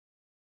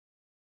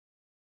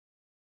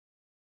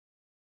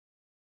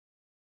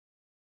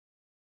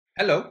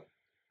Hello.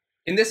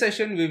 In this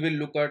session, we will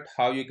look at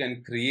how you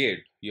can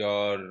create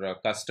your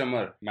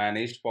customer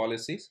managed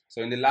policies.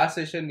 So in the last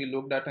session, we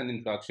looked at an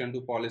introduction to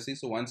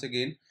policies. So once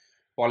again,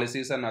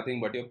 policies are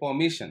nothing but your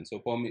permission.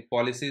 So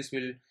policies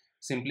will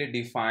simply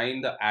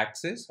define the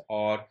access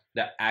or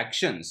the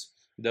actions,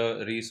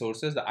 the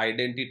resources, the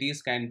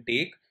identities can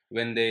take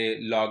when they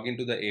log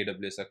into the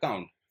AWS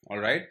account. All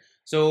right.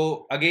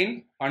 So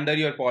again, under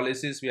your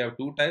policies, we have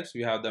two types.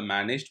 We have the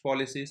managed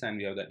policies and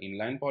we have the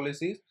inline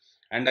policies.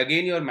 And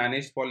again, your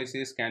managed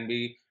policies can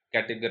be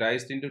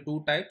categorized into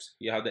two types.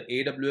 You have the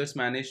AWS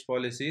managed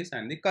policies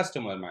and the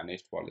customer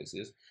managed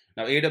policies.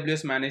 Now,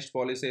 AWS managed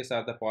policies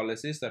are the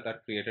policies that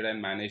are created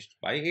and managed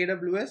by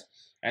AWS,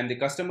 and the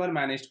customer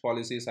managed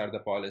policies are the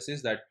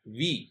policies that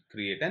we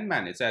create and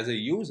manage. So as a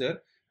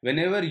user,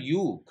 whenever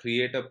you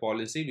create a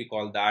policy, we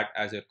call that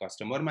as a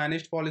customer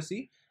managed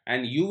policy,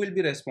 and you will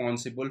be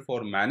responsible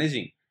for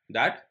managing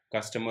that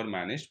customer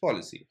managed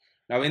policy.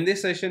 Now, in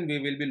this session, we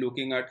will be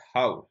looking at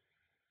how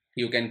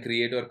you can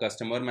create your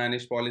customer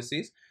managed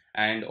policies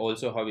and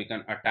also how we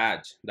can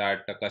attach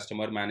that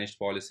customer managed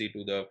policy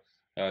to the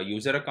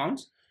user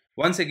accounts.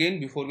 Once again,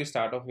 before we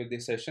start off with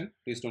this session,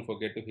 please don't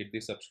forget to hit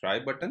the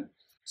subscribe button.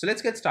 So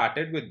let's get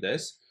started with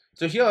this.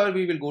 So here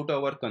we will go to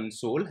our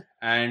console,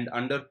 and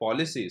under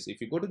policies,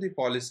 if you go to the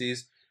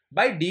policies,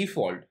 by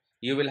default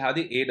you will have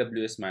the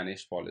AWS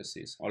managed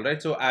policies. All right,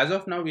 so as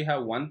of now we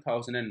have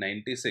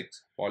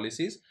 1096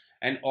 policies,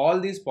 and all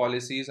these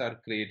policies are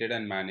created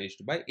and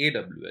managed by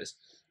AWS.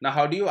 Now,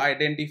 how do you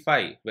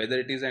identify whether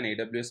it is an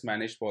AWS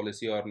managed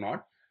policy or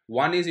not?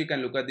 One is you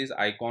can look at this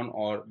icon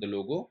or the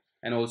logo,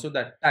 and also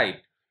that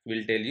type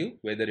will tell you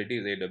whether it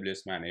is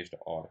AWS managed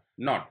or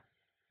not.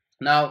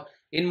 Now,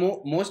 in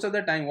most of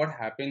the time, what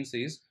happens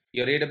is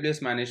your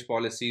AWS managed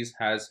policies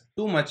has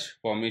too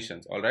much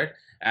permissions, all right,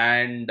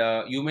 and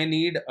you may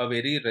need a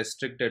very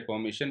restricted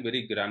permission,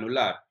 very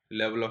granular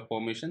level of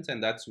permissions,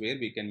 and that's where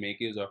we can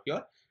make use of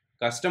your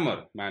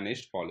customer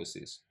managed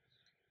policies.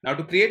 Now,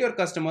 to create your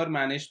customer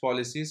managed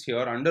policies,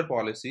 here under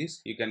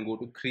policies, you can go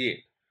to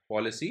create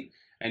policy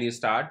and you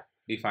start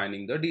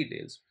defining the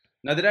details.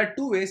 Now, there are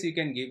two ways you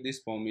can give these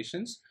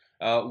permissions.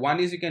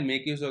 One is you can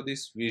make use of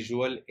this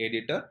visual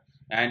editor,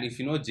 and if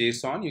you know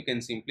JSON, you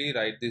can simply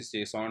write this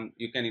JSON.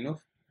 You can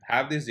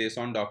have this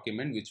JSON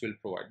document which will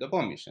provide the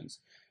permissions.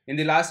 In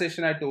the last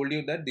session, I told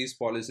you that these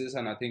policies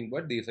are nothing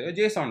but these are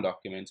JSON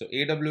documents. So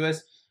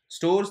AWS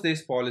stores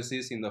these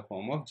policies in the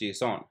form of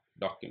JSON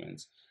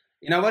documents.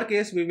 In our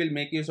case, we will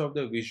make use of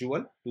the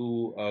visual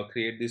to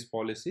create these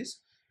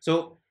policies.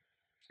 So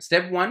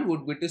step one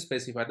would be to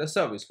specify the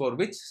service, for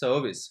which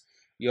service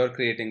you are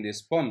creating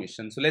this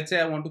permission. So let's say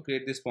I want to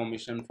create this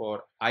permission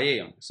for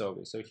IAM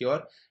service. So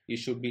here you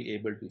should be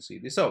able to see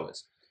the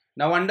service.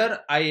 Now under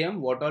IAM,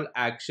 what all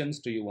actions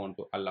do you want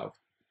to allow?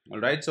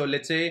 All right. So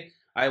let's say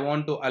I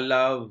want to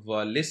allow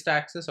list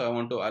access, or I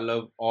want to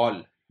allow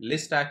all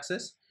list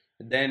access.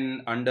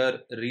 Then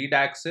under read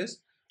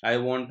access, I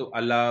want to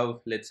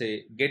allow, let's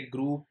say, get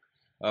group,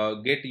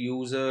 get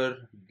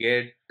user,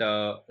 get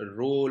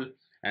role,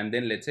 and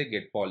then let's say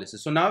get policy.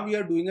 So now we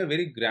are doing a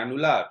very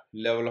granular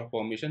level of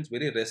permissions,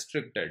 very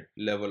restricted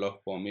level of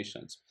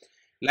permissions.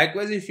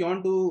 Likewise, if you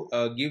want to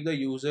give the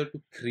user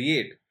to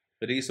create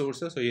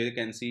resources, so here you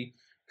can see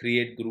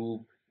create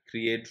group,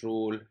 create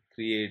role,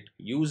 create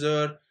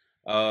user.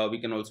 We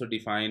can also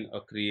define a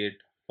create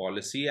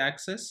policy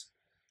access.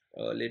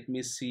 Let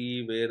me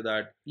see where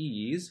that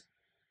is.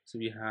 So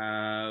we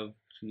have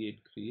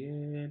create.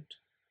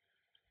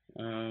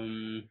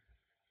 Where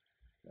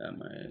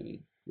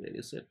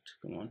is it?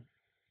 Come on.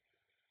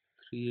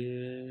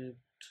 Create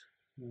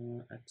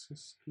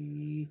access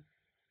key.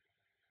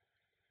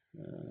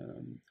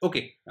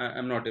 Okay,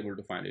 I'm not able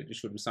to find it. It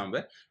should be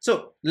somewhere.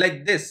 So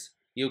like this,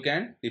 you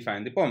can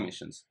define the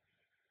permissions,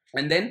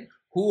 and then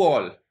who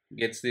all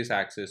gets this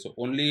access. So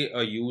only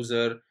a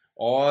user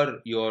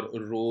or your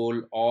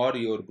role or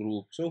your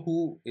group. So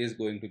who is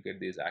going to get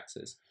this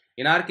access?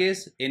 In our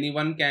case,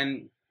 anyone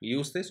can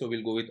use this. So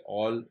we'll go with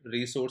all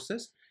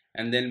resources,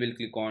 and then we'll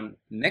click on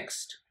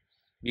next.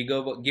 We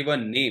give a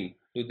name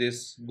to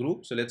this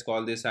group. So let's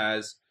call this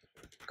as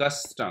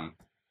custom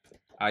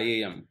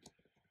IAM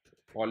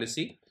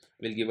policy.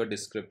 We'll give a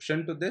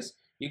description to this.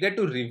 You get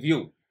to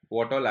review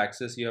what all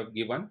access you have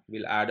given.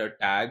 We'll add a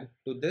tag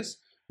to this.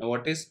 Now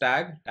what is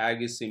tag?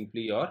 Tag is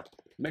simply your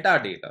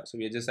metadata. So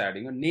we're just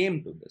adding a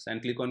name to this,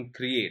 and click on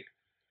create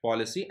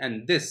policy,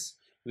 and this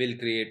will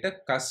create a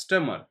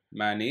customer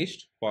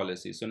managed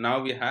policy. So now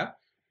we have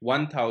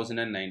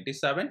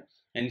 1097,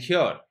 and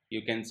here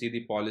you can see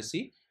the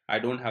policy. I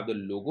don't have the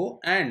logo,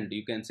 and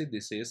you can see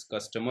this is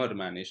customer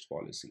managed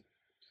policy,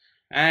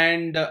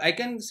 and I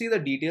can see the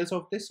details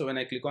of this. So when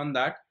I click on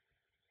that,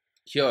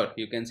 here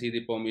you can see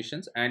the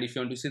permissions, and if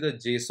you want to see the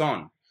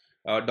JSON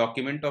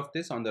document of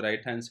this, on the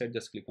right hand side,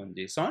 just click on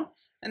JSON,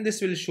 and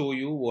this will show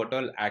you what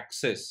all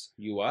access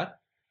you are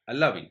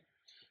allowing.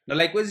 Now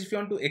likewise, if you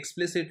want to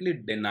explicitly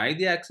deny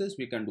the access,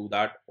 we can do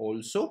that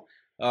also.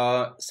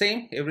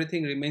 Same,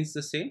 everything remains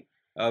the same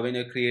when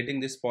you're creating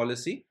this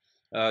policy.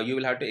 you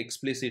will have to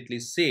explicitly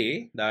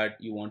say that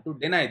you want to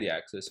deny the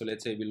access. So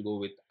let's say we'll go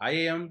with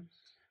IAM,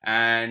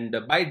 and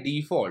by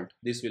default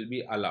this will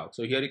be allowed.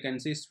 So here you can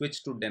see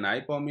switch to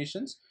deny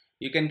permissions.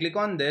 You can click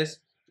on this,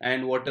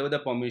 and whatever the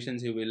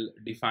permissions you will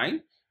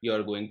define, you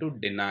are going to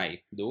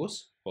deny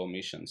those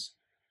permissions,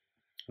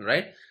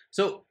 right?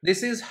 So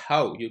this is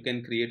how you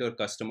can create your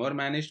customer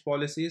managed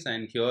policies,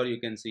 and here you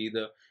can see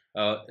the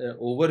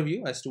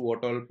overview as to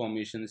what all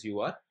permissions you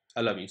are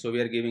allowing. So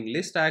we are giving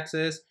list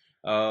access,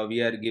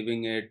 we are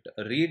giving it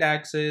read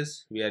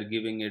access, we are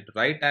giving it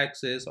write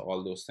access,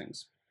 all those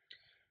things.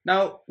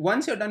 Now,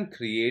 once you're done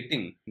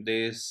creating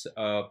these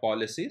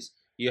policies,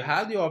 you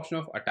have the option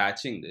of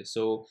attaching this.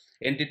 So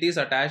entities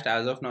attached,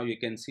 as of now, you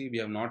can see we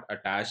have not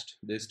attached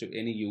this to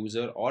any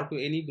user or to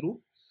any group.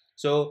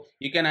 So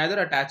you can either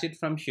attach it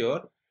from here,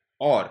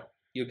 or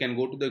you can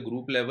go to the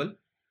group level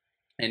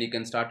and you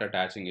can start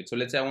attaching it. So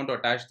let's say I want to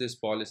attach this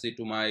policy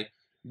to my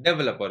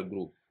developer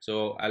group.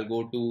 So I'll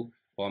go to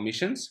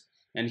permissions,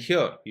 and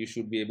here you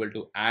should be able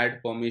to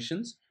add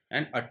permissions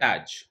and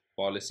attach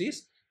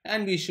policies,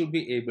 and we should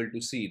be able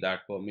to see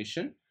that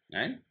permission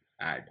and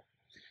add.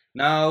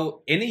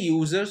 Now any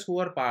users who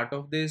are part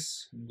of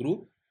this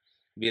group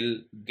will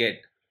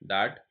get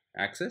that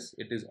access.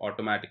 It is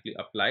automatically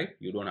applied,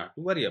 you don't have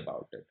to worry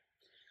about it.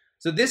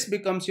 So this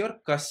becomes your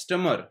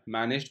customer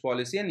managed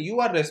policy, and you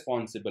are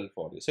responsible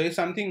for this. So if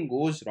something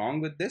goes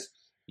wrong with this,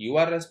 you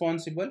are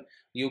responsible.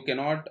 You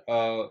cannot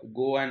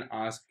go and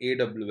ask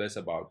AWS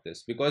about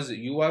this, because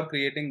you are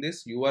creating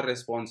this, you are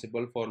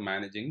responsible for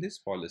managing this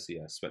policy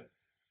as well.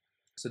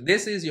 So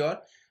this is your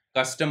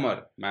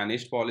customer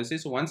managed policy.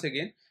 So once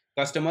again,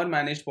 customer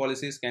managed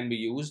policies can be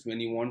used when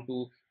you want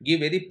to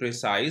give very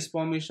precise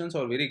permissions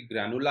or very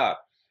granular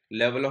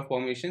level of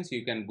permissions.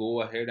 You can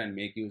go ahead and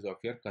make use of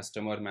your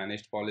customer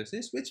managed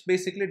policies, which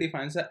basically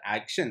defines the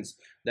actions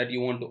that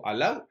you want to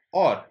allow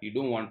or you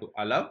don't want to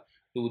allow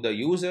to the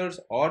users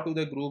or to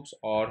the groups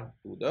or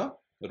to the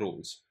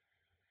roles.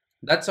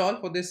 That's all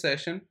for this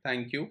session.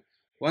 Thank you.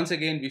 Once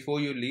again, before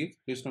you leave,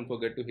 please don't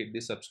forget to hit the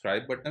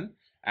subscribe button.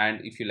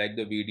 And if you like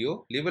the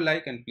video, leave a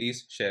like and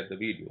please share the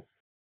video.